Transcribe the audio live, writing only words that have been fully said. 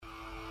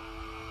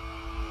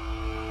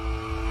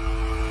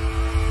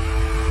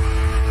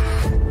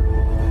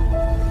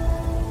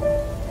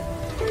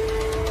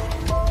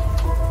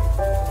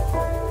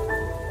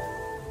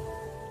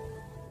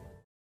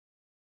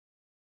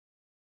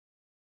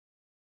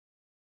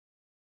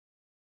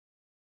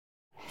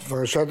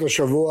בפרשת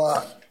השבוע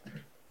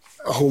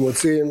אנחנו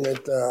מוצאים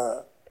את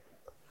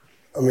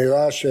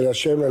האמירה של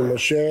השם אל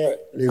משה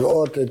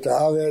לראות את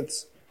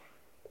הארץ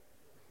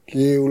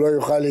כי הוא לא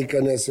יוכל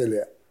להיכנס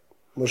אליה.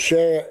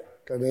 משה,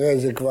 כנראה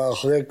זה כבר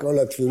אחרי כל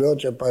התפילות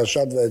של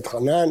פרשת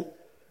ואתחנן,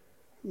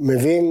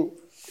 מבין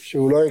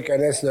שהוא לא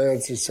ייכנס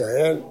לארץ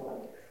ישראל,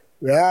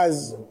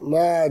 ואז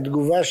מה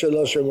התגובה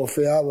שלו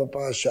שמופיעה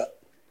בפרשה?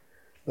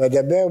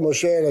 ודבר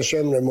משה אל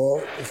השם לאמור,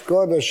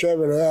 יפקוד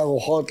השם אלוהי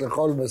הרוחות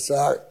לכל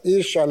בשר,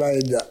 איש על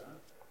העדה,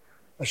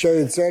 אשר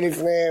יצא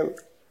לפניהם,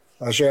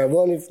 אשר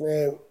יבוא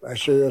לפניהם,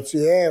 אשר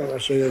יוציאם,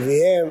 אשר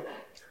יביאם,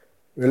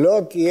 ולא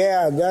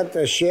תהיה עדת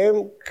השם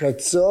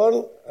כצאן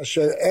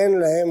אשר אין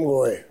להם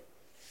רועה.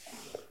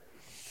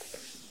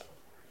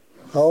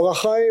 האור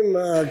החיים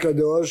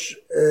הקדוש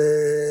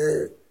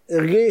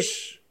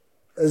הרגיש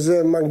איזו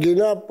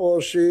מנגינה פה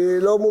שהיא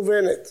לא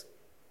מובנת.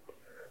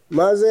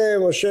 מה זה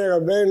משה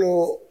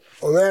רבנו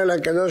אומר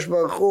לקדוש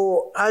ברוך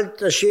הוא, אל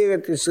תשאיר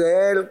את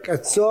ישראל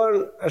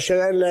כצאן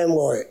אשר אין להם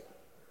רועה.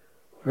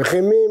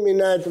 וכי מי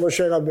מינה את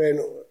משה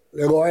רבנו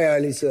לרועה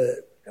על ישראל?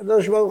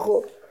 הקדוש ברוך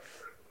הוא.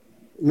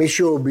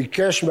 מישהו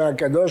ביקש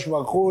מהקדוש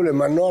ברוך הוא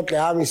למנות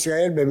לעם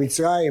ישראל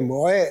במצרים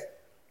רועה?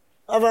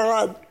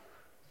 אבל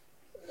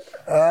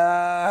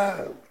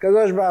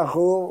הקדוש ברוך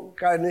הוא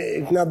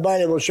התנבא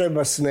למשה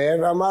בסנה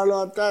ואמר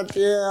לו אתה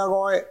תהיה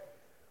הרועה.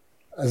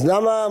 אז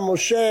למה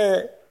משה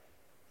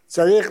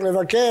צריך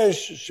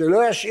לבקש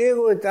שלא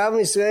ישאירו את עם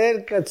ישראל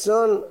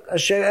כצאן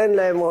אשר אין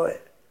להם רועה?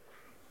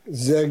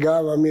 זה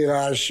גם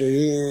אמירה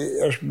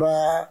שיש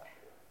בה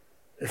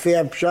לפי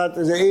הפשט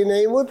הזה אי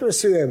נעימות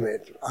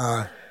מסוימת.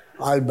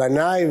 על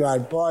בניי ועל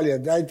פועל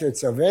ידיי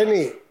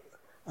תצווני,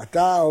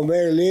 אתה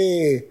אומר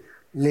לי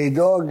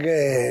לדאוג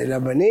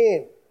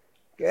לבנים?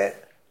 כן?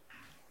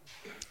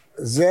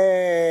 זה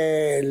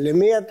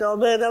למי אתה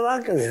אומר דבר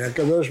כזה?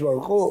 לקדוש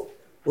ברוך הוא?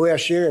 הוא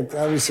ישאיר את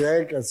עם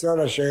ישראל כצאן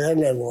אשר אין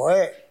להם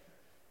רועה?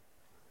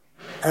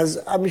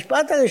 אז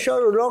המשפט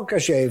הראשון הוא לא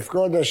קשה,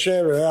 יפקוד השם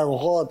אלוהי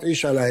הרוחות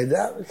איש על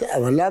העדה,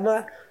 אבל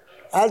למה?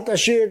 אל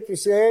תשאיר את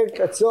ישראל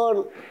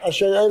כצאן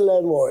אשר אין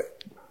להם רועה.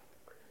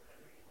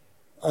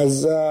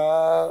 אז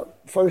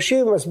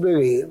המפרשים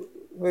מסבירים,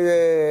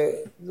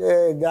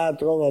 וזה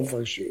דעת רוב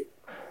המפרשים,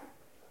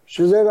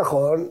 שזה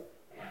נכון,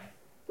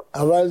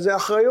 אבל זה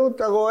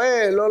אחריות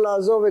הרועה לא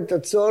לעזוב את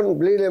הצאן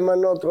בלי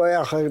למנות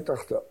רועה אחר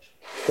תחתו.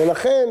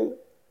 ולכן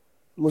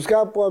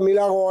מוזכר פה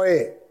המילה רועה.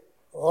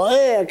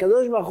 רועה,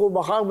 הקדוש ברוך הוא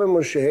בחר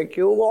במשה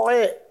כי הוא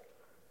רועה.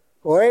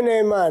 רועה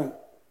נאמן.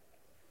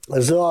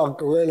 הזוהר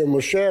קורא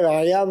למשה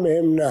רעיה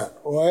מהמנה.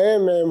 רועה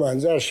מהמן,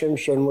 זה השם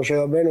של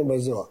משה רבנו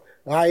בזוהר.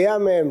 רעיה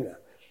מהמנה.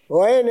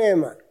 רועה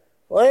נאמן.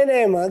 רועה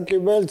נאמן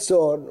קיבל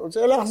צאן, הוא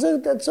צריך להחזיר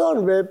את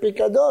הצאן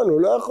בפיקדון,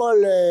 הוא לא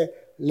יכול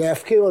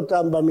להפקיר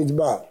אותם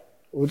במדבר.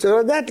 הוא צריך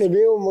לדעת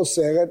למי הוא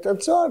מוסר את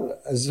הצאן.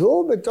 אז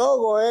הוא בתור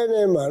רועה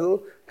נאמן, הוא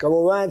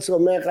כמובן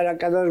סומך על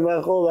הקדוש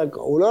ברוך הוא,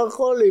 הוא לא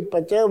יכול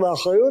להיפטר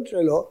באחריות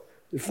שלו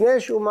לפני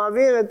שהוא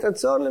מעביר את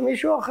הצאן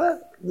למישהו אחר.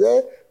 זה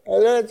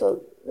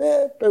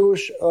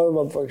פירוש אור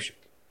במפרשים.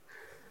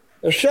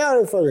 אפשר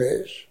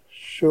לפרש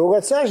שהוא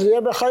רצה שזה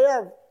יהיה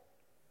בחייו,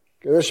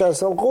 כדי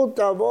שהסמכות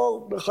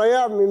תעבור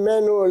בחייו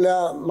ממנו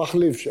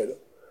למחליף שלו.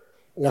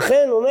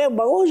 לכן הוא אומר,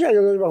 ברור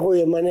שהקדוש ברוך הוא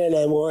ימנה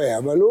להם רועה,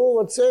 אבל הוא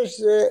רוצה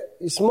שזה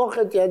יסמוך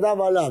את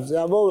ידיו עליו, זה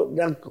יעבור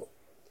דרכו.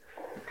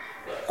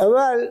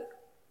 אבל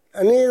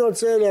אני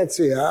רוצה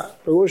להציע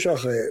פירוש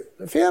אחר,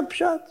 לפי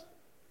הפשט.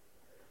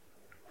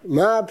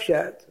 מה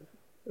הפשט?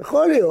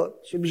 יכול להיות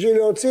שבשביל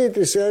להוציא את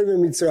ישראל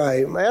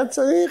ממצרים, היה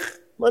צריך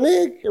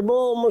מנהיג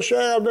כמו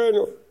משה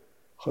רבנו.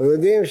 אנחנו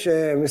יודעים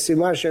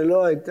שהמשימה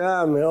שלו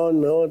הייתה מאוד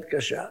מאוד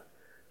קשה.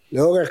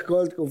 לאורך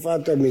כל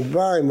תקופת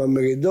המדבר, עם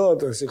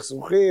המרידות,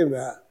 הסכסוכים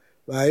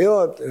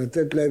והבעיות,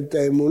 לתת להם את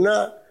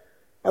האמונה.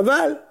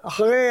 אבל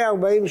אחרי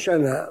 40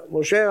 שנה,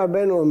 משה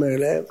רבנו אומר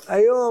להם,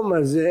 היום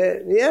הזה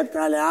נהיית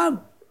לעם.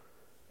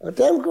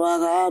 אתם כבר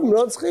העם,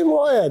 לא צריכים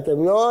רועה,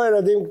 אתם לא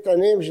ילדים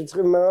קטנים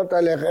שצריכים למנות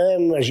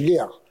עליכם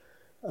משגיח.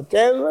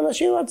 אתם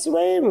אנשים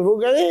עצמאיים,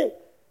 מבוגרים.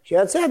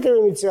 כשיצאתם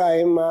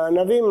ממצרים,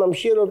 הנביא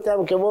ממשיל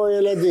אותם כמו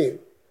ילדים.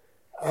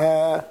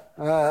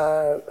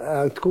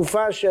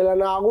 התקופה של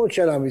הנערות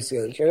של עם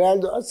ישראל, של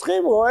ילדו, אז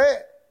צריכים רועה.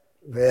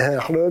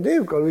 ואנחנו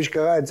יודעים, כל מי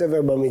שקרא את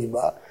ספר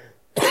במדבר,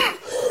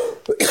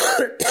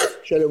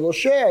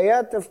 שלמשה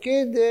היה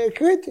תפקיד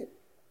קריטי.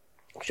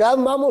 עכשיו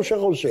מה משה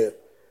חושב?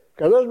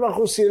 הקדוש ברוך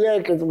הוא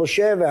סילק את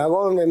משה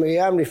ואהרון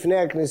ומרים לפני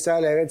הכניסה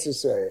לארץ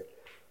ישראל.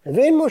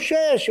 הבין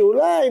משה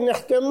שאולי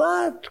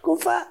נחתמה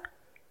תקופה.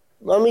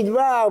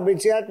 במדבר,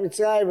 ביציאת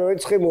מצרים, הם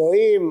צריכים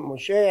רועים,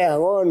 משה,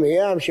 אהרון,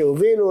 מרים,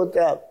 שהובילו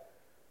אותם.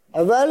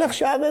 אבל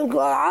עכשיו הם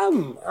כבר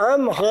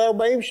עם אחרי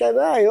 40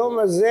 שנה, היום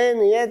הזה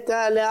נהיית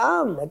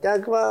לעם, אתה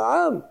כבר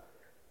עם.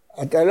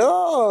 אתה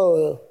לא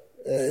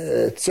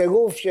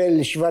צירוף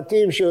של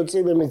שבטים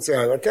שיוצאים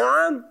במצרים, אתה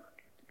עם.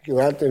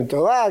 קיבלתם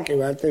תורה,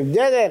 קיבלתם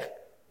דרך,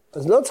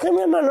 אז לא צריכים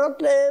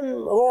למנות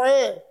להם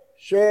רועה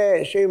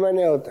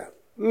שימנה אותם.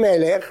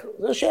 מלך,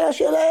 זו שאלה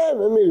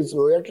שלהם, הם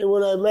ירצו, יקימו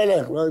להם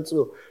מלך, לא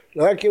ירצו,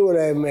 לא יקימו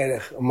להם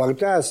מלך.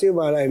 אמרת,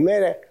 שימו עליהם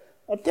מלך,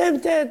 אתם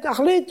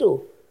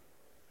תחליטו.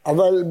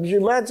 אבל בשביל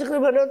מה צריך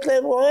למנות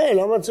להם רועה?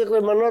 למה צריך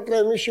למנות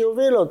להם מי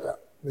שיוביל אותם?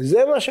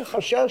 וזה מה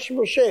שחשש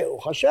משה. הוא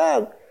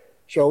חשב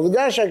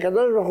שהעובדה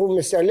שהקדוש ברוך הוא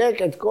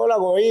מסלק את כל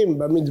הרועים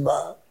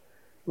במדבר,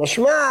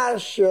 משמע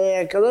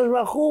שהקדוש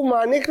ברוך הוא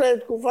מעניק להם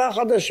תקופה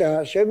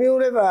חדשה, שהם יהיו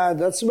לבד,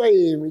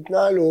 עצמאים,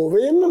 יתנהלו,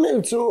 ואם הם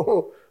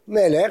ירצו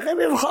מלך, הם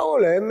יבחרו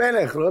להם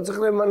מלך, לא צריך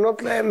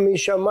למנות להם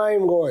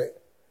משמיים רועה.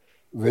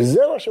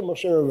 וזה מה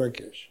שמשה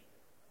מבקש.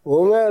 הוא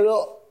אומר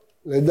לא,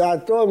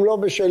 לדעתו הם לא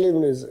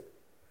בשלים לזה.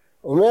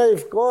 הוא אומר,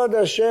 יפקוד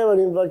השם,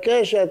 אני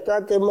מבקש שאתה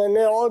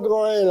תמנה עוד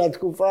רועה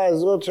לתקופה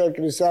הזאת של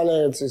הכניסה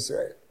לארץ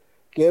ישראל.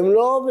 כי הם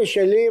לא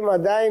בשלים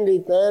עדיין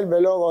להתנהל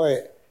בלא רועה.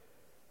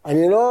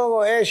 אני לא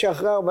רואה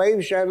שאחרי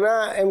 40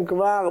 שנה הם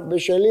כבר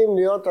בשלים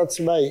להיות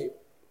עצמאים.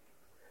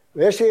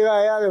 ויש לי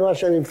ראיה למה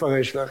שאני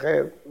מפרש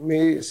לכם,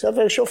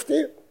 מספר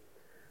שופטים.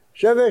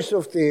 ספר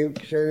שופטים,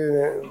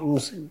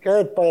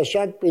 כשנקראת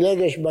פרשת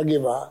פילגש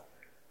בגבעה,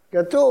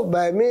 כתוב,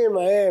 בימים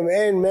ההם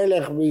אין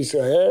מלך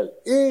בישראל,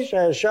 איש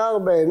הישר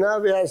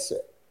בעיניו יעשה.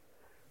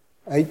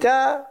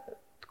 הייתה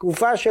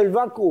תקופה של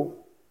וקום,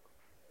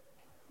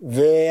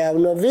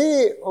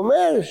 והנביא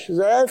אומר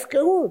שזה היה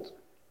הפקרות.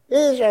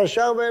 איש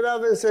הישר בעיניו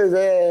יעשה,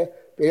 זה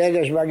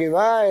פילגש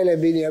בגבעה, אלה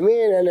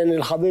בנימין, אלה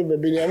נלחמים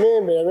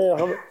בבנימין, בנימין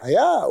נלחמים.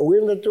 היה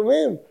אורים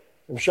ותומים,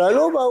 הם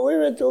שאלו באורים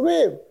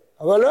ותומים,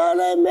 אבל לא היה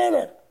להם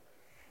מלך.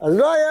 אז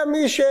לא היה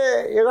מי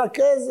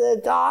שירכז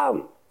את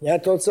העם.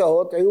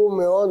 והתוצאות היו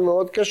מאוד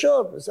מאוד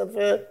קשות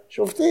בספר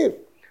שופטים.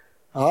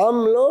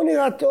 העם לא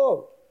נראה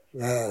טוב.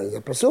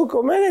 הפסוק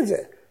אומר את זה.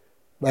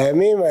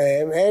 בימים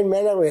ההם אין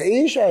מלך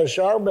ואיש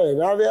הישר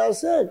בעיניו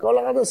יעשה. כל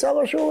אחד עשה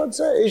מה שהוא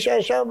רוצה. איש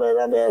הישר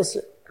בעיניו יעשה.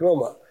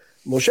 כלומר,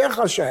 משה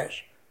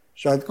חשש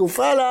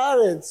שהתקופה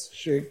לארץ,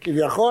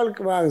 שכביכול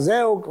כבר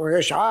זהו, כבר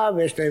יש עם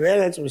ויש להם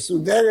ארץ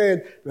מסודרת,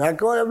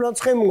 והכל הם לא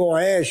צריכים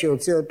רועה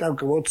שיוציא אותם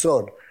כמו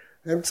צאן.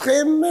 הם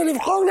צריכים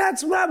לבחור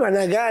לעצמם,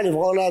 הנהגה,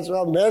 לבחור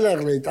לעצמם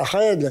מלך,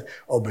 להתאחד,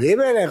 או בלי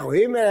מלך, או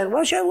עם מלך,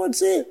 מה שהם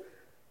רוצים.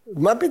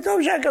 מה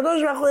פתאום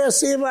שהקדוש ברוך הוא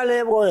ישים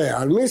עליהם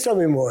רועה? על מי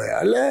שמים רועה?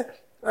 על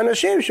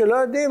אנשים שלא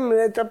יודעים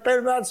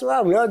לטפל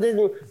בעצמם, לא יודעים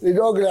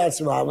לדאוג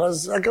לעצמם.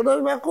 אז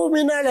הקדוש ברוך הוא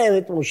מינה להם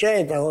את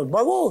משה, את אהרון.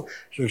 ברור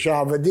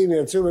שכשהעבדים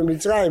יצאו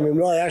ממצרים, אם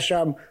לא היה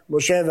שם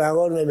משה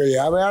ואהרון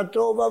ומרים, היה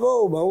תוהו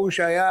ובוהו, ברור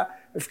שהיה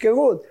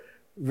הפקרות.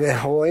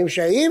 ורואים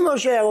שאם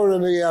משה אהרון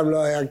ומרים לא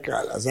היה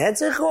קל, אז היה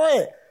צריך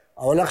רועה.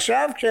 אבל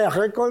עכשיו,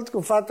 כשאחרי כל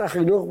תקופת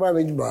החינוך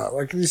במדבר,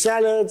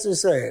 הכניסה לארץ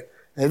ישראל,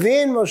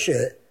 הבין משה,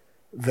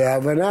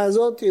 וההבנה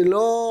הזאת היא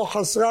לא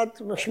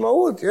חסרת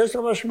משמעות, יש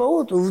לה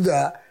משמעות,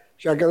 עובדה,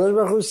 שהקדוש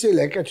ברוך הוא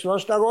סילק את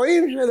 3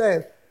 הרועים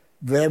שלהם.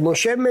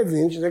 ומשה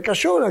מבין שזה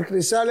קשור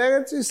לכניסה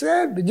לארץ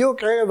ישראל,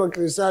 בדיוק ערב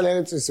הכניסה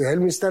לארץ ישראל,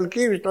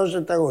 מסתלקים 3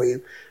 הרועים.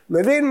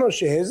 מבין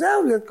משה,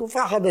 זהו, זו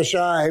תקופה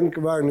חדשה, הם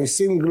כבר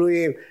ניסים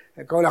גלויים,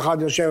 כל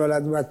אחד יושב על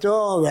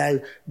אדמתו ועל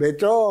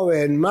ביתו,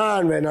 ואין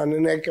מן ואין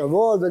ענני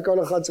כבוד,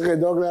 וכל אחד צריך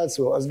לדאוג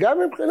לעצמו. אז גם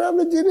מבחינה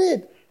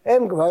מדינית,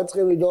 הם כבר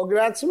צריכים לדאוג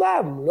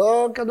לעצמם,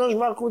 לא הקדוש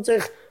ברוך הוא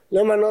צריך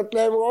למנות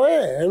להם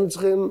רועה, הם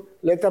צריכים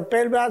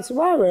לטפל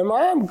בעצמם, הם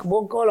עם,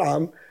 כמו כל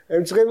עם,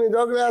 הם צריכים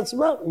לדאוג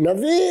לעצמם.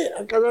 נביא,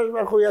 הקדוש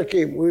ברוך הוא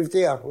יקים, הוא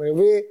הבטיח, הוא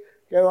הביא,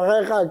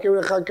 כבחריך, הקים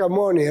לך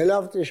כמוני,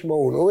 אליו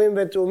תשמעון, אורים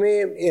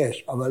ותומים,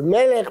 יש. אבל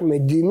מלך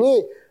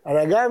מדיני,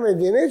 הנהגה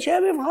מדינית,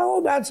 שהם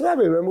יבחרו בעצמם,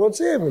 אם הם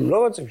רוצים, אם לא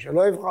רוצים,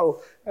 שלא יבחרו,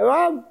 הם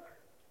עם.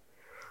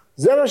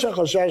 זה מה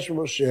שחשש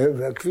משה,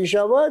 וכפי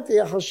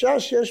שאמרתי,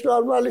 החשש יש לו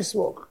על מה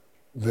לסמוך.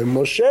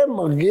 ומשה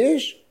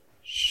מרגיש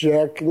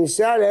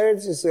שהכניסה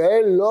לארץ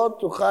ישראל לא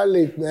תוכל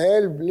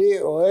להתנהל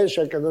בלי רועה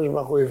שהקדוש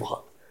ברוך הוא יבחר.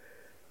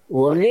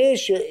 הוא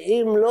מרגיש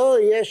שאם לא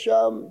יהיה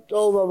שם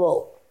תוהו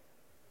ובוהו.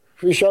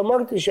 כפי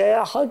שאמרתי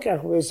שהיה אחר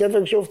כך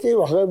בספר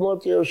שופטים אחרי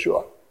מות יהושע.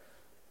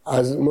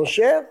 אז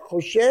משה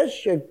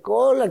חושש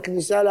שכל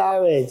הכניסה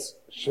לארץ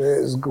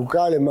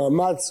שזקוקה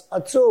למאמץ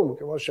עצום,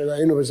 כמו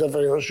שראינו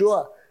בספר יהושע,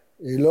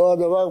 היא לא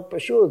הדבר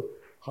פשוט.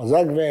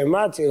 חזק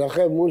ואמץ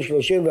ילחם מול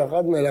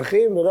 31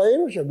 מלכים,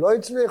 וראינו שהם לא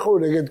הצליחו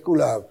נגד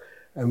כולם.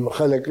 הם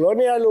חלק לא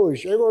ניהלו,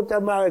 השאירו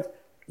אותם בארץ.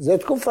 זו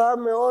תקופה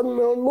מאוד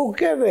מאוד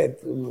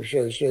מורכבת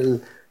של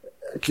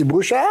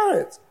כיבוש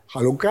הארץ,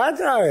 חלוקת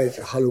הארץ.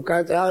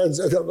 חלוקת הארץ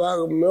זה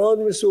דבר מאוד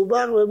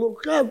מסובך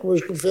ומורכב, כמו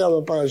שכופיע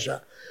בפרשה.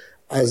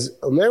 אז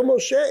אומר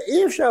משה,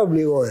 אי אפשר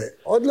בלי רועה,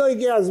 עוד לא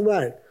הגיע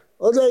הזמן.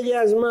 עוד לא הגיע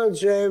הזמן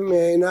שהם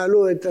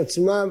ינהלו את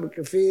עצמם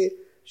כפי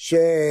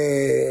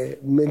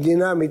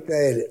שמדינה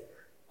מתנהלת.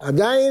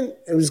 עדיין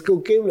הם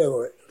זקוקים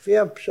לרועה. לפי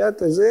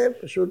הפשט הזה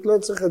פשוט לא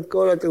צריך את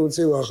כל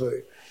התירוצים האחרים.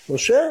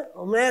 משה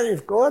אומר,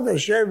 יפקוד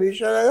השם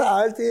איש על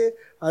אל תהיה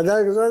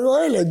עדת כזאת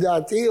רועה.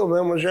 לדעתי,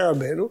 אומר משה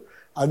רבנו,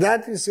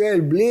 עדת ישראל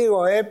בלי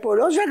רועה פה,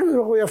 לא שהקדוש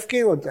ברוך הוא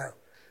יפקיר אותם,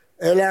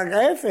 אלא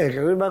ההפך,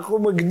 הקדוש ברוך הוא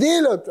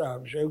מגדיל אותם,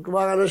 שהם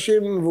כבר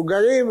אנשים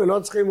מבוגרים ולא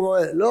צריכים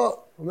רועה. לא,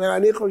 אומר,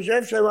 אני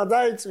חושב שהם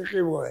עדיין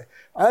צריכים רועה.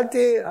 אל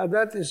תהיה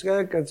עדת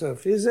ישראל קצר.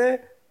 לפי זה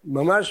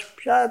ממש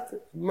פשט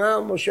מה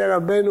משה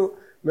רבנו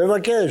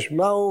מבקש,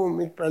 מה הוא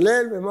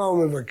מתפלל ומה הוא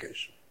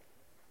מבקש.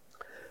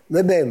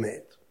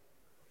 ובאמת,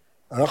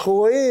 אנחנו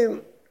רואים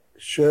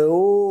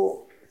שהוא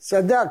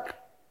צדק.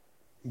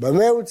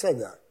 במה הוא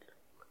צדק?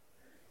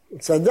 הוא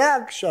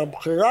צדק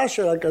שהבחירה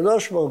של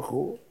הקדוש ברוך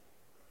הוא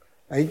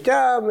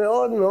הייתה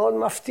מאוד מאוד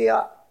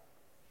מפתיעה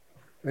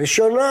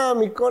ושונה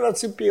מכל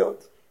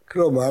הציפיות.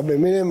 כלומר,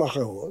 במילים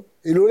אחרות,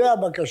 אילולא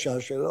הבקשה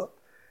שלו,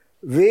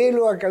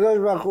 ואילו הקדוש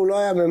ברוך הוא לא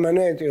היה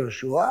ממנה את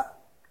יהושע,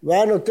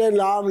 והיה נותן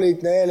לעם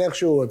להתנהל איך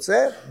שהוא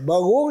רוצה,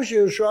 ברור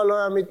שיהושע לא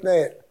היה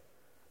מתנהל.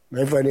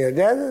 מאיפה אני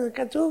יודע? זה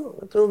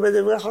כתוב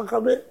בדברי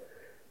חכמים.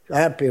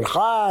 היה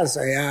פינחס,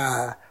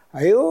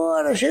 היו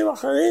אנשים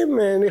אחרים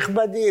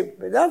נכבדים,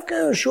 ודווקא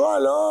יהושע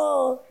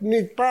לא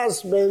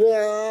נתפס בעיני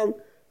העם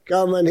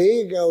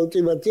כמנהיג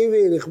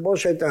האולטימטיבי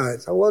לכבוש את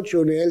הארץ. למרות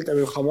שהוא ניהל את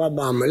המלחמה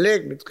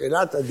בעמלק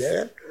בתחילת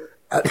הדרך,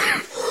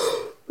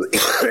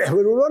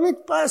 אבל הוא לא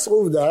נתפס.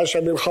 עובדה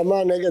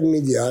שהמלחמה נגד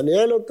מדיין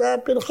ניהל אותה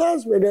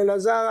פינחס בן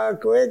אלעזר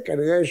הכהן,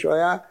 כנראה שהוא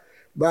היה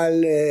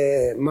בעל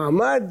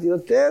מעמד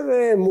יותר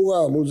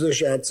מורם, הוא זה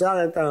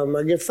שעצר את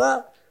המגפה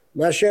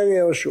מאשר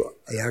יהושע.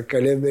 היה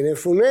כלב בן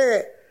יפונה,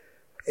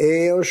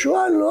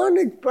 יהושע לא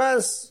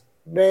נתפס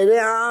בעיני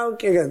העם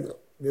כגדול.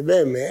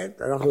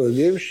 ובאמת אנחנו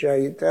יודעים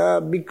שהייתה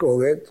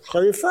ביקורת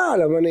חריפה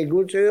על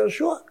המנהיגות של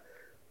יהושע.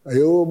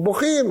 היו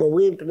בוכים,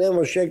 אומרים פני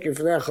משה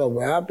כפני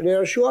החרבה, פני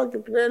יהושע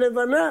כפני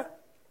לבנה.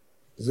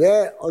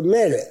 זה עוד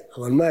מלא,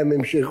 אבל מה הם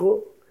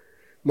המשיכו?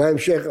 מה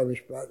המשך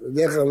המשפט?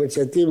 בדרך כלל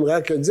מצטטים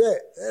רק את זה,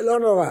 זה לא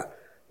נורא.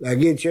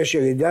 להגיד שיש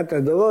ירידת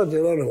הדורות,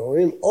 זה לא נורא.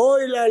 אומרים,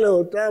 אוי לה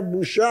לאותה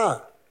בושה,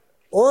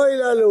 אוי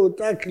לה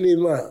לאותה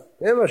כלימה.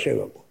 זה מה שהם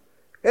אמרו.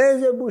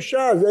 איזה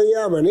בושה, זה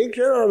יהיה המנהיג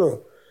שלנו.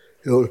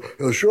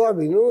 יהושע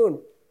בן נון,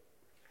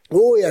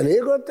 הוא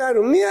ינהיג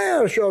אותנו. מי היה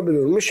יהושע בן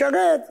נון?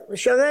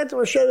 משרת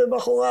משה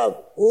ובחוריו.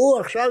 הוא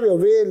עכשיו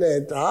יוביל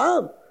את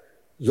העם.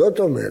 זאת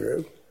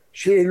אומרת,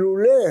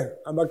 שאילולא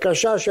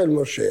הבקשה של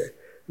משה,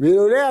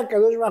 ואילולא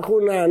הקדוש ברוך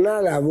הוא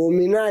נענה לה, והוא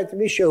מינה את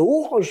מי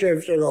שהוא חושב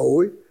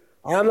שראוי,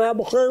 העם היה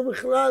בוחר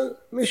בכלל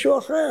מישהו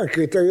אחר.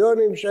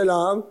 הקריטריונים של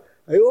העם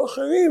היו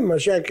אחרים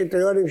מאשר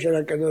הקריטריונים של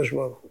הקדוש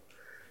ברוך הוא.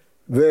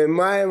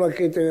 ומה הם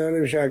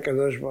הקריטריונים של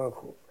הקדוש ברוך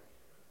הוא?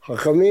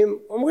 חכמים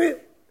אומרים,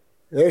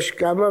 יש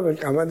כמה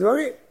וכמה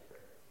דברים.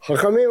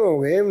 חכמים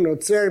אומרים,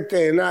 נוצר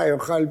תאנה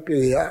יאכל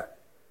פריה,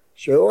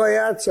 שהוא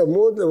היה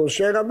צמוד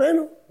למשה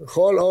רבנו.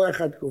 בכל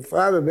אורך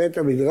התקופה בבית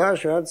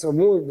המדרש היה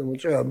צמוד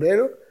למשה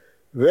רבנו,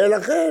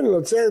 ולכן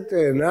נוצר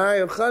תאנה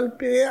יאכל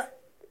פריה.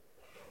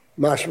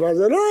 משמע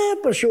זה לא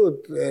היה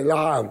פשוט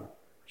לעם,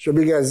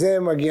 שבגלל זה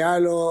מגיעה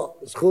לו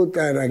זכות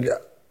ההנהגה.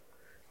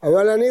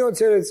 אבל אני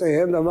רוצה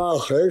לציין דבר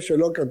אחר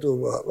שלא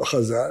כתוב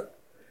בחז"ל,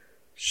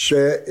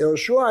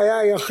 שיהושע היה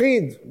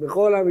היחיד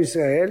בכל עם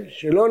ישראל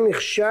שלא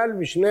נכשל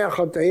בשני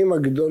החטאים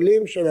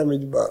הגדולים של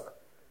המדבר.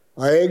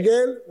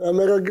 העגל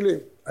והמרגלים.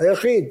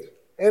 היחיד,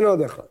 אין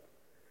עוד אחד.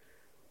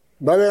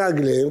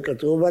 במרגלים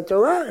כתוב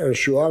בתורה,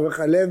 יהושע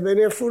וכלב בן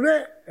יפונה,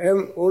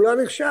 הוא לא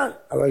נכשל,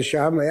 אבל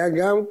שם היה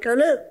גם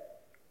כלב.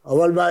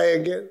 אבל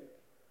בעגל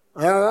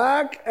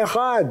היה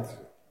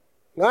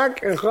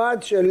רק אחד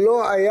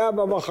שלא היה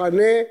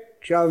במחנה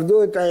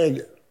כשעבדו את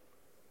העגל.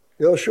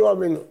 יהושע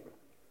בן נון.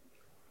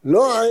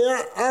 לא היה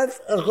אף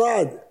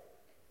אחד.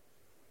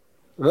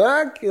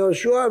 רק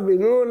יהושע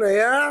בן נון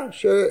היה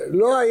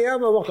שלא היה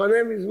במחנה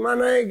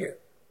בזמן העגל.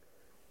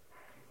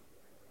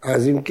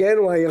 אז אם כן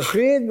הוא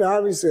היחיד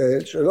בעם ישראל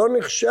שלא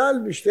נכשל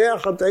בשתי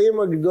החטאים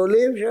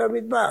הגדולים של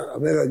המדבר,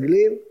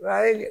 המרגלים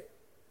והעגל.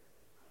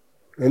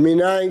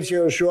 ומנין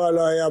שיהושע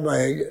לא היה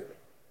בעגל.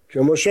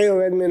 כשמשה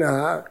יורד מן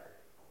ההר,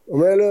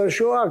 אומר לו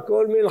יהושע,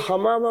 כל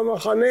מלחמה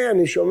במחנה,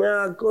 אני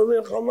שומע כל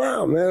מלחמה.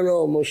 אומר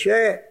לו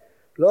משה,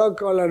 לא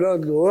כל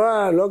ענות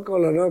גרועה, לא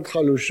כל ענות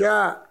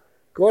חלושה,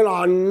 כל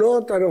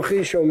ענות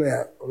אנוכי שומע.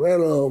 אומר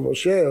לו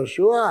משה,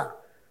 יהושע,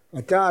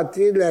 אתה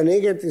עתיד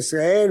להנהיג את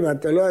ישראל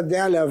ואתה לא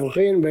יודע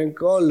להבחין בין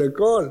קול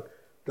לקול,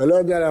 אתה לא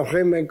יודע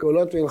להבחין בין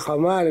קולות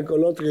מלחמה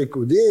לקולות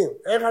ריקודים.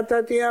 איך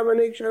אתה תהיה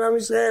המנהיג של עם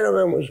ישראל,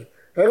 אומר משה?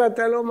 איך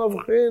אתה לא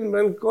מבחין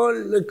בין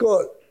קול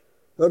לקול?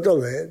 זאת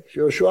אומרת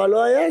שיהושע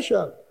לא היה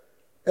שם.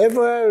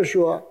 איפה היה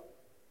יהושע?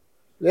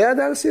 ליד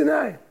הר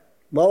סיני.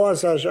 מה הוא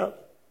עשה שם?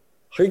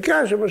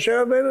 חיכה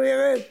שמשה רבנו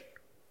ירד.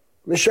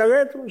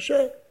 משרת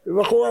משה.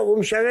 ובחורה, הוא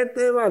משרת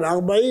נאמן.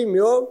 40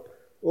 יום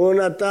הוא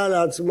נטע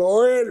לעצמו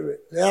אוהל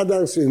ליד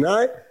הר סיני,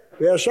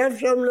 וישב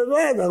שם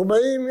לבד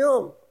 40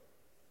 יום.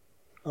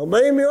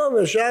 40 יום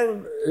ישב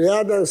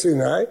ליד הר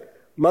סיני,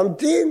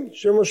 ממתין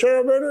שמשה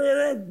רבנו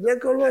ירד. זה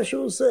כל מה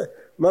שהוא עושה.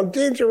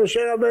 ממתין שמשה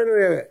רבנו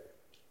ירד.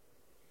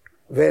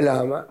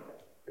 ולמה?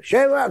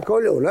 7,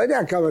 הוא לא יודע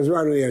כמה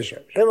זמן הוא יהיה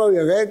שם. 7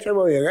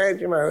 הוא ירד,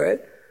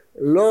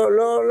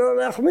 לא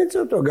להחמיץ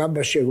אותו, גם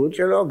בשירות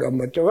שלו, גם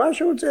בתורה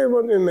שהוא רוצה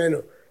ללמוד ממנו,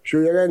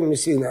 שהוא ירד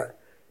מסיני.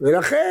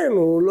 ולכן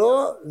הוא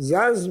לא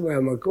זז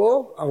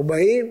מהמקום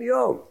 40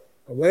 יום.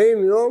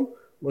 40 יום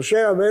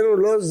משה רבנו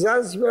לא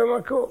זז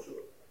מהמקום.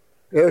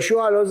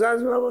 יהושע לא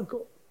זז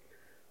מהמקום.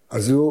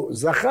 אז הוא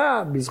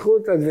זכה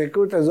בזכות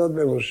הדבקות הזאת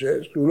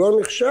במשה, שהוא לא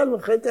נכשל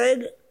בחטא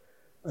העגל.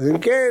 אז אם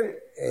כן,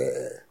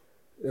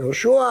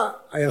 יהושע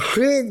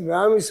היחיד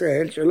בעם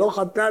ישראל שלא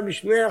חטא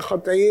בשני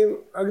החטאים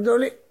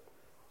הגדולים.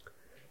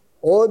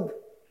 עוד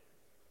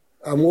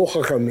אמרו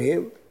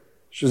חכמים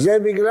שזה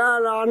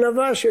בגלל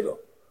הענווה שלו.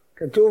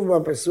 כתוב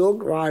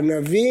בפסוק,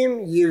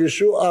 והענבים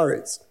ירשו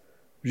ארץ.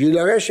 בשביל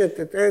לרשת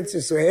את ארץ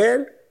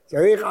ישראל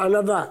צריך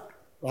ענווה.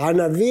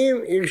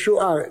 והענבים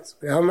ירשו ארץ.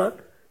 למה?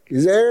 כי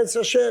זה ארץ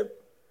השם.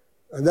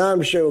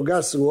 אדם שהוא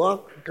גס רוח,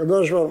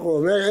 הקדוש ברוך הוא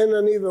אומר, אין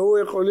אני והוא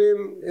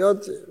יכולים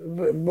להיות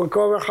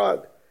במקום אחד,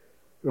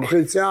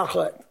 במחיצה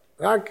אחת.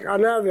 רק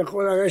ענב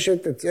יכול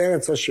לרשת את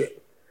ארץ השם.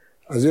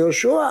 אז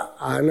יהושע,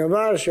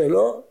 הענווה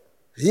שלו,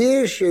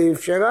 היא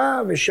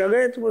שאפשרה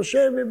משרת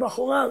משה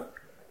מבחוריו.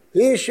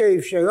 היא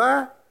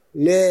שאפשרה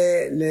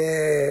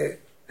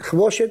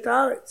לכבוש את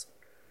הארץ.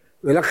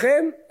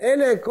 ולכן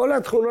אלה כל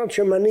התכונות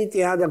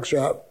שמניתי עד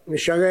עכשיו.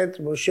 משרת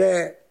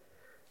משה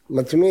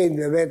מתמיד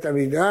בבית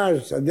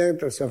המדרש, סדר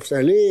את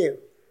הספסלים.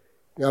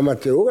 גם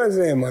התיאור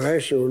הזה מראה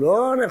שהוא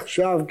לא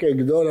נחשב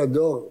כגדול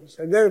הדור.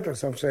 סדר את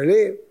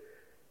הספסלים,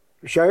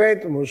 משרת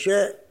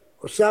משה.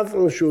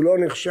 הוספנו שהוא לא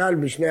נכשל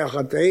בשני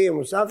החטאים,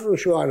 הוספנו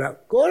שהוא ענב.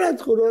 כל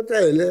התכונות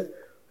האלה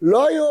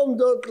לא היו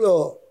עומדות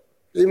לו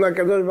אם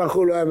הקדוש ברוך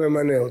הוא לא היה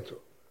ממנה אותו.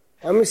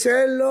 עם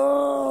ישראל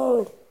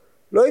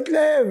לא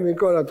התלהב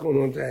מכל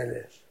התכונות האלה.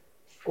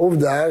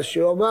 עובדה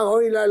שהוא אמר,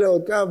 אוי לה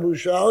לאותה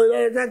בושה, אוי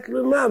לה לאותה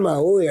כלומה, מה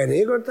הוא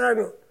ינהיג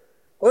אותנו?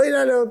 אוי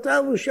לה לאותה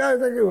בושה,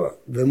 לאותה כלומה.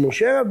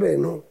 ומשה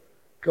רבנו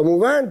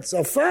כמובן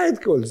צפה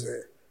את כל זה.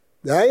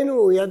 דהיינו,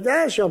 הוא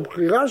ידע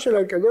שהבחירה של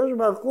הקדוש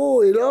ברוך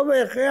הוא היא לא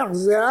בהכרח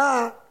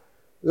זהה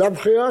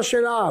לבחירה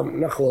של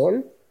העם.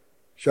 נכון,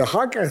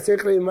 שאחר כך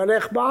צריך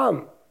להימלך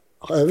בעם.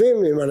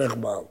 חייבים להימלך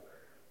בעם.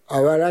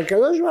 אבל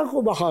הקדוש ברוך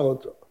הוא בחר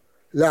אותו.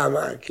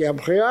 למה? כי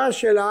הבחירה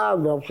של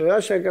העם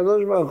והבחירה של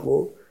הקדוש ברוך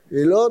הוא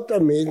היא לא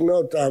תמיד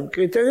מאותם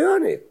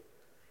קריטריונים.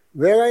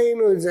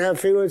 וראינו את זה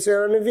אפילו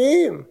אצל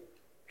הנביאים.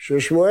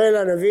 כששמואל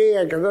הנביא,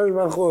 הקדוש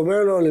ברוך הוא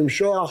אומר לו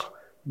למשוח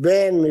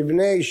בן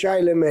מבני ישי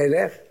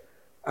למלך,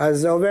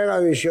 אז עובר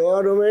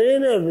הראשון, הוא אומר,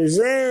 הנה,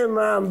 וזה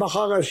מה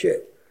בחר השם.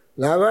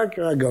 למה?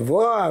 כי הוא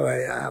גבוה,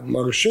 והיה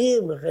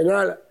מרשים וכן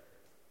הלאה.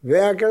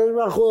 והקדוש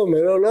ברוך הוא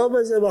אומר לו, לא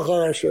בזה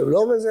בחר השם,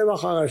 לא בזה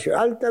בחר השם,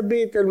 אל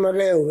תביט אל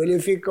מראהו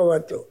ולפי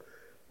קומתו.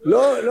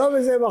 לא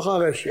בזה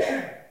בחר השם.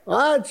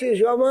 עד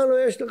שהוא אמר לו,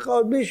 יש לך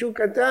עוד מישהו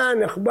קטן,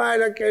 נחבא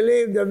אל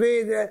הכלים,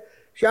 דוד,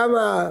 שם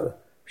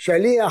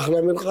שליח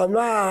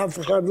למלחמה, אף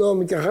אחד לא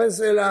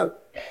מתייחס אליו.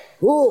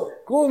 הוא,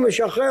 קום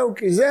משחררו,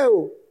 כי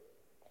זהו.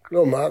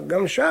 כלומר,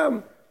 גם שם,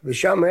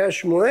 ושם היה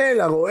שמואל,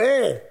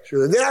 הרועה,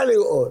 שהוא יודע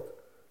לראות.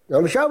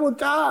 גם שם הוא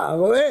טעה,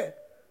 הרועה.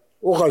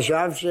 הוא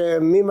חשב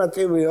שמי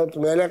מתאים להיות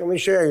מלך, מי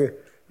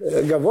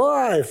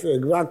שגבוה,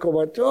 גבוה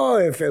קומתו,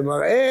 יפה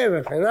מראה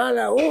וכן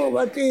הלאה,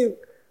 הוא מתאים.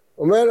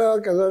 אומר לו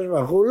הקדוש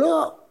ברוך הוא,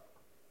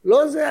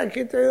 לא זה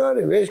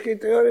הקריטריונים, ויש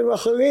קריטריונים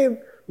אחרים,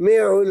 מי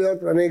ראוי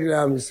להיות מנהיג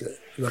לעם ישראל.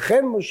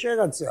 לכן משה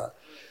רצה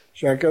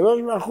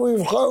שהקדוש ברוך הוא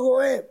יבחר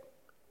רועה.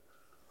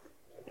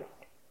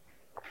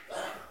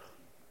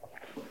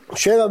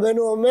 משה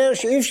רבנו אומר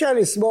שאי אפשר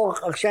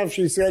לסמוך עכשיו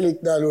שישראל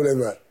יתנהלו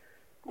לבד.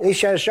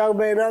 איש הישר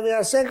בעיניו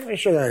יעשה כפי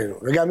שראינו,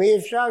 וגם אי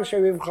אפשר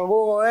שהם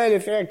יבחרו רועה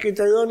לפי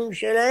הקריטריונים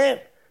שלהם.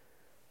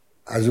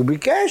 אז הוא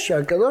ביקש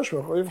שהקדוש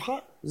ברוך הוא יבחר.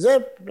 זה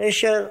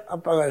פשר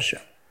הפרשה.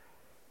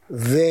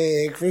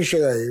 וכפי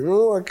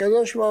שראינו,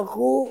 הקדוש ברוך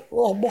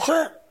הוא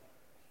בוחר.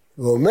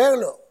 הוא אומר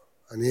לו,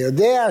 אני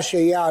יודע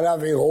שיהיה עליו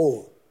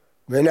ערעור,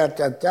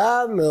 ונתת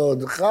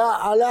מאודך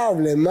עליו,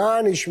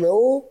 למען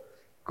ישמעו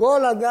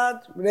כל הדת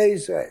בני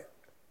ישראל.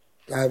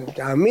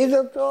 תעמיד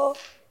אותו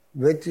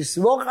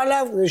ותסמוך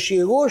עליו,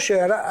 ושיראו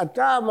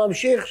שאתה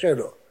הממשיך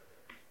שלו.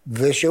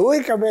 ושהוא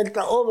יקבל את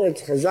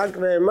האומץ חזק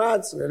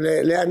ואמץ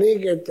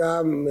להנהיג את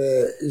עם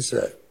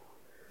ישראל.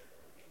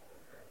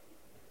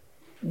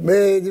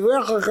 בדברי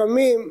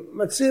החכמים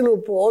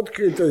מצינו פה עוד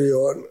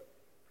קריטריון,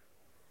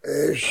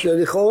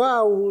 שלכאורה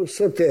הוא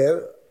סותר,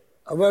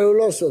 אבל הוא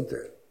לא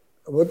סותר.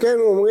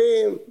 אבותינו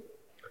אומרים,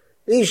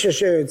 איש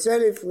אשר יצא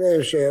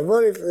לפני,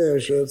 שיבוא לפני,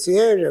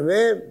 שיוציאם,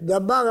 שווהם,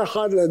 דבר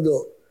אחד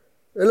לדור.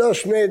 ולא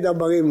שני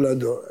דברים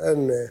לדור.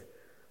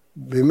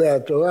 בימי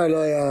התורה לא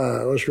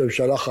היה ראש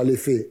ממשלה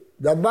חליפי.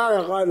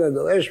 דבר אחד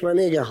לדור, יש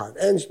מנהיג אחד,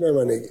 אין שני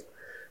מנהיגים.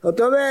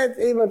 זאת אומרת,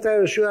 אם אתה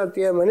יהושע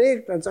תהיה מנהיג,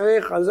 אתה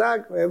צריך חזק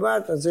ואיבה,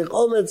 אתה צריך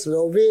אומץ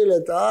להוביל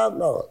את העם.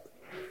 לא.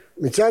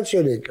 מצד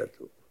שני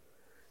כתוב,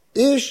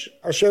 איש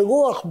אשר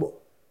רוח בו,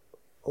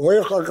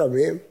 רואים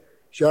חכמים,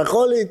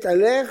 שיכול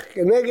להתהלך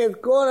כנגד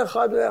כל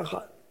אחד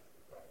ואחד.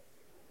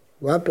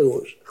 מה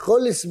הפירוש?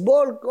 יכול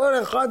לסבול כל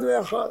אחד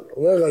ואחד.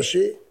 אומר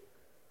רש"י,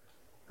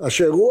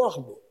 אשר רוח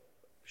בו,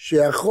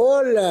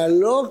 שיכול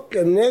לעלות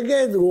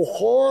כנגד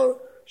רוחו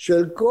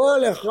של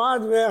כל אחד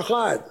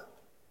ואחד.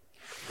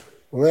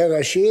 אומר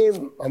רש"י,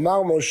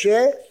 אמר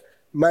משה,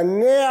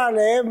 מנה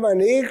עליהם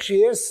מנהיג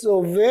שיהיה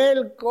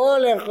סובל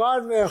כל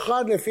אחד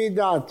ואחד לפי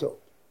דעתו.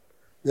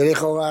 זה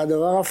לכאורה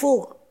הדבר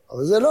הפוך,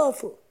 אבל זה לא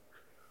הפוך.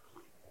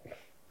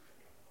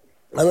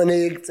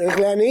 המנהיג צריך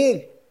להנהיג,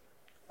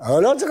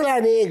 אבל לא צריך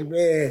להנהיג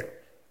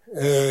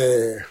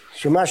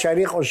שמה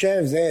שאני חושב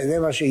זה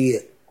מה שיהיה.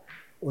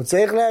 הוא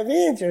צריך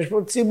להבין שיש פה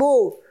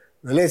ציבור,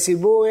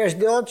 ולציבור יש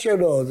דעות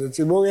שונות,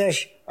 לציבור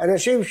יש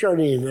אנשים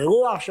שונים,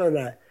 ורוח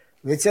שונה.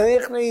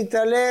 וצריך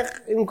להתהלך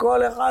עם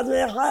כל אחד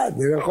ואחד.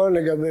 זה נכון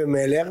לגבי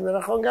מלך, זה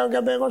נכון גם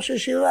לגבי ראש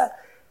ישיבה.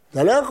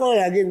 אתה לא יכול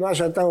להגיד מה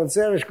שאתה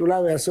רוצה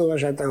ושכולם יעשו מה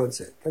שאתה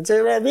רוצה. אתה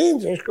צריך להבין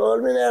שיש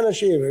כל מיני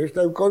אנשים, ויש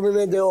להם כל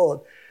מיני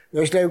דעות,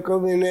 ויש להם כל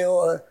מיני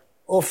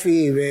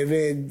אופי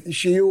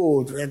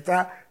ואישיות,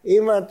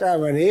 אם אתה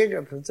מנהיג,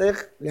 אתה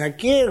צריך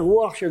להכיר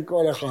רוח של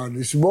כל אחד,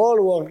 לסבול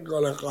רוח של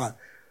כל אחד,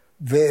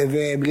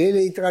 ובלי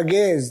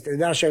להתרגז,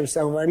 תדע שהם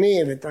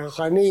סרבנים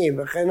וטרחנים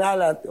וכן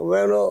הלאה, אתה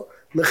אומר לו,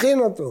 מכין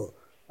אותו.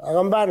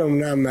 הרמב"ן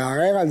אמנם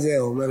מערער על זה,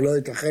 הוא אומר לא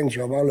ייתכן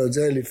שהוא אמר לו את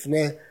זה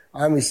לפני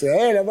עם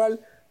ישראל, אבל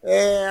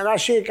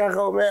רש"י ככה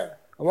אומר,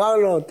 אמר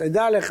לו,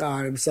 תדע לך,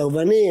 הם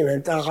סרבנים, הם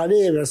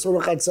טרחנים, יעשו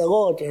לך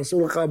צרות,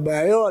 יעשו לך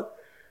בעיות,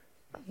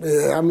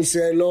 עם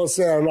ישראל לא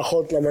עושה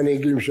הנחות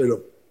למנהיגים שלו.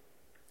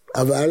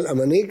 אבל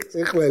המנהיג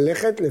צריך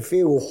ללכת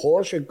לפי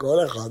רוחו של כל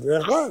אחד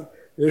ואחד.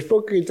 יש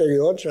פה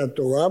קריטריון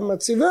שהתורה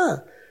מציבה.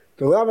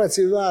 התורה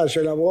מציבה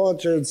שלמרות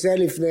שיוצא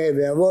לפניהם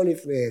ויבוא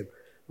לפניהם,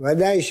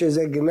 ודאי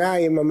שזה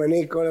גנאי אם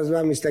המנהיג כל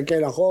הזמן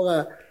מסתכל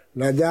אחורה,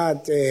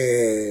 לדעת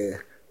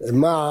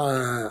מה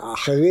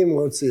האחרים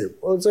רוצים.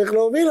 הוא צריך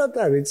להוביל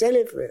אותם, יצא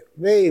לפניהם.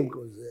 ועם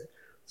כל זה,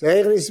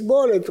 צריך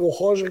לסבול את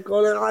רוחו של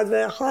כל אחד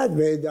ואחד,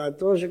 ואת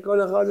דעתו של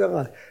כל אחד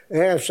ואחד.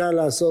 איך אפשר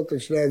לעשות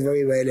את שני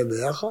הדברים האלה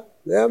ביחד?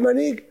 זה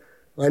המנהיג.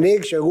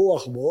 מנהיג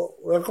שרוח בו,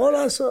 הוא יכול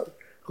לעשות.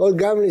 יכול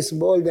גם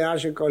לסבול דעה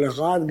של כל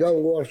אחד, גם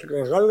רוח של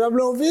כל אחד, וגם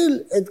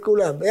להוביל את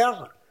כולם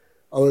ביחד.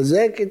 אבל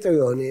זה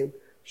קריטריונים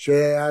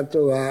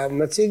שהתורה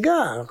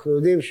מציגה. אנחנו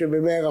יודעים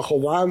שבימי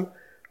רחבעם,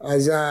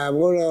 אז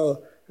אמרו לו,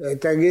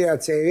 תגיד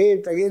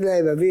הצעירים, תגיד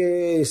להם, אבי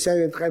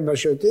יסר אתכם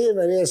בשוטים,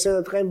 ואני אסר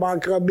אתכם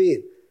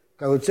בעקרבים.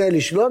 אתה רוצה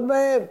לשלוט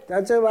בהם?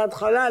 אתה צריך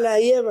בהתחלה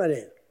לאיים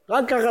עליהם.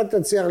 רק ככה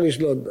אתה צריך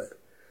לשלוט בהם.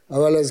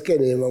 אבל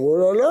הזקנים אמרו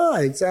לו, לא,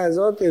 העצה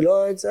הזאת היא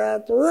לא העצה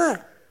הטובה.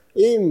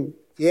 אם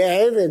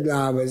תהיה עבד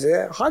לעם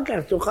הזה, אחר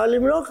כך תוכל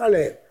למלוך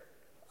עליהם.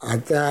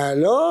 אתה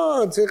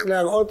לא צריך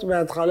להראות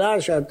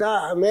בהתחלה שאתה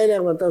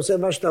המלך ואתה עושה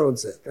מה שאתה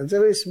רוצה. אתה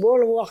צריך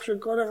לסבול רוח של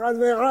כל אחד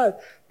ואחד.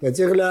 אתה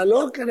צריך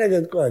לעלות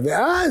כנגד כל.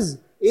 ואז,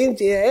 אם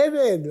תהיה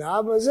עבד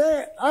לעם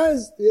הזה,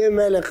 אז תהיה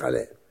מלך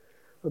עליהם.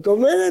 זאת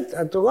אומרת,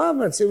 התורה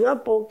מציבה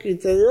פה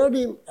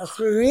קריטריונים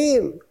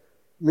אחרים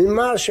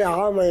ממה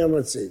שהעם היה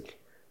מציג.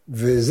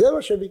 וזה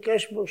מה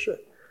שביקש משה.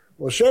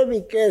 משה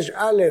ביקש,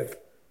 א',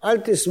 אל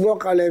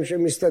תסמוך עליהם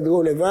שהם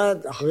יסתדרו לבד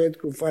אחרי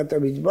תקופת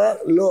המדבר,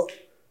 לא.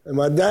 הם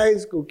עדיין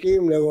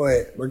זקוקים לרועה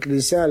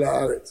בכניסה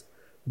לארץ.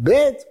 ב',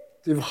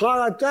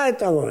 תבחר אתה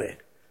את הרועה.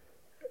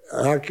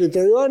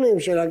 הקריטריונים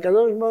של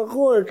הקדוש ברוך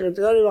הוא הם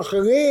קריטריונים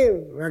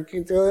אחרים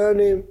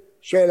מהקריטריונים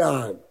של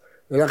העם.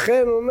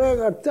 ולכן הוא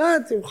אומר, אתה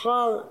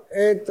תבחר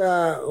את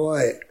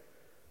הרועה.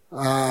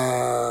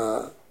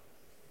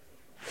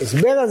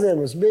 ההסבר הזה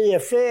מסביר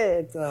יפה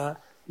את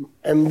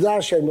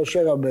העמדה של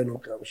משה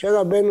רבנו כאן. משה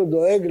רבנו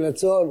דואג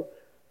לצאן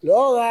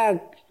לא רק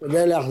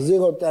כדי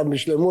להחזיר אותם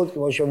בשלמות,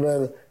 כמו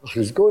שאומר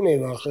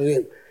החזקוני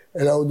ואחרים,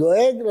 אלא הוא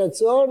דואג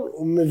לצאן,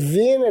 הוא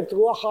מבין את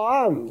רוח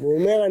העם. הוא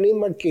אומר, אני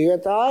מכיר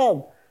את העם.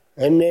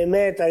 הם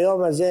באמת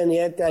היום הזה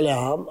נהיית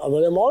לעם,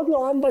 אבל הם עוד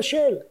לא עם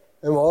בשל.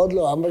 הם עוד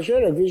לא עם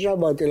בשל, כפי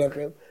שאמרתי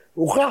לכם.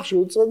 הוכח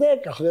שהוא צודק,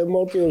 אחרי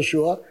מות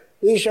יהושע,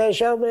 איש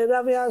הישר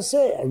בעיניו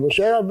יעשה. אז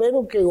משה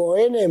רבנו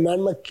כרועה נאמן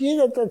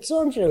מכיר את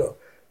הצאן שלו.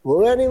 הוא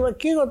אומר, אני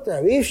מכיר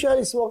אותם, אי אפשר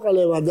לסמוך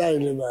עליהם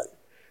עדיין לבד.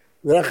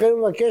 ולכן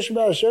הוא מבקש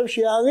מהשם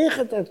שיעריך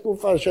את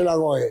התקופה של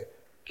הרועה.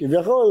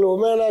 כביכול, הוא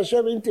אומר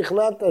להשם, אם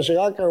תכננת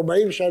שרק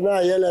 40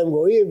 שנה יהיה להם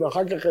רועים,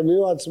 ואחר כך הם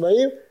יהיו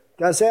עצמאים,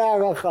 תעשה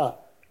הערכה.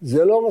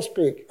 זה לא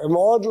מספיק. הם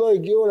עוד לא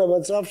הגיעו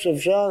למצב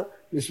שאפשר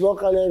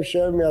לסמוך עליהם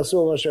שהם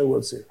יעשו מה שהם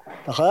רוצים.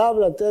 אתה חייב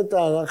לתת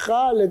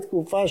הערכה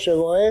לתקופה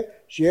שרועה,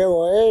 שיהיה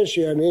רועה,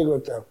 שינהיג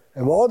אותם.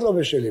 הם עוד לא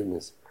בשלים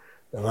לזה.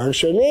 דבר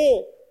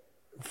שני,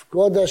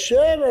 כבוד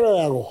השם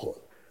אלוהי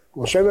הרוחות.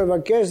 כמו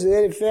שמבקש, זה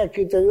יהיה לפי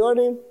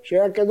הקריטריונים של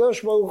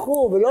הקדוש ברוך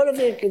הוא, ולא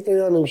לפי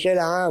הקריטריונים של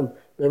העם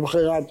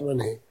בבחירת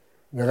מנהיג.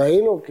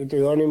 וראינו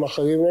קריטריונים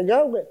אחרים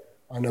לגמרי.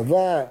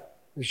 ענווה,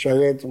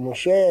 משרת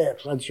משה,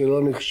 אחד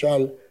שלא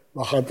נכשל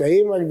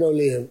בחטאים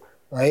הגדולים.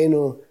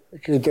 ראינו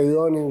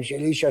קריטריונים של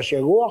איש אשר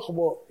רוח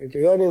בו,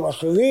 קריטריונים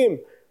אחרים.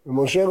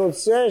 ומשה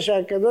רוצה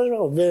שהקדוש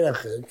ברוך הוא,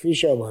 ולכן, כפי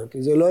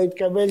שאמרתי, זה לא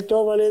יתקבל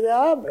טוב על ידי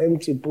העם. הם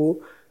ציפו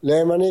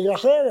למנהיג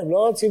אחר, הם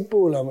לא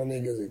ציפו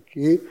למנהיג הזה,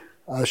 כי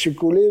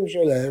השיקולים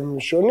שלהם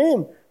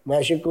שונים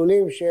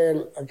מהשיקולים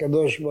של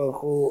הקדוש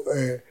ברוך הוא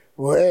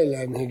רואה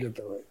להנהיג את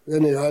הרועה. זה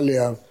נראה לי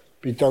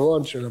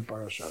הפתרון של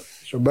הפרשה.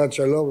 שבת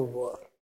שלום וברכה.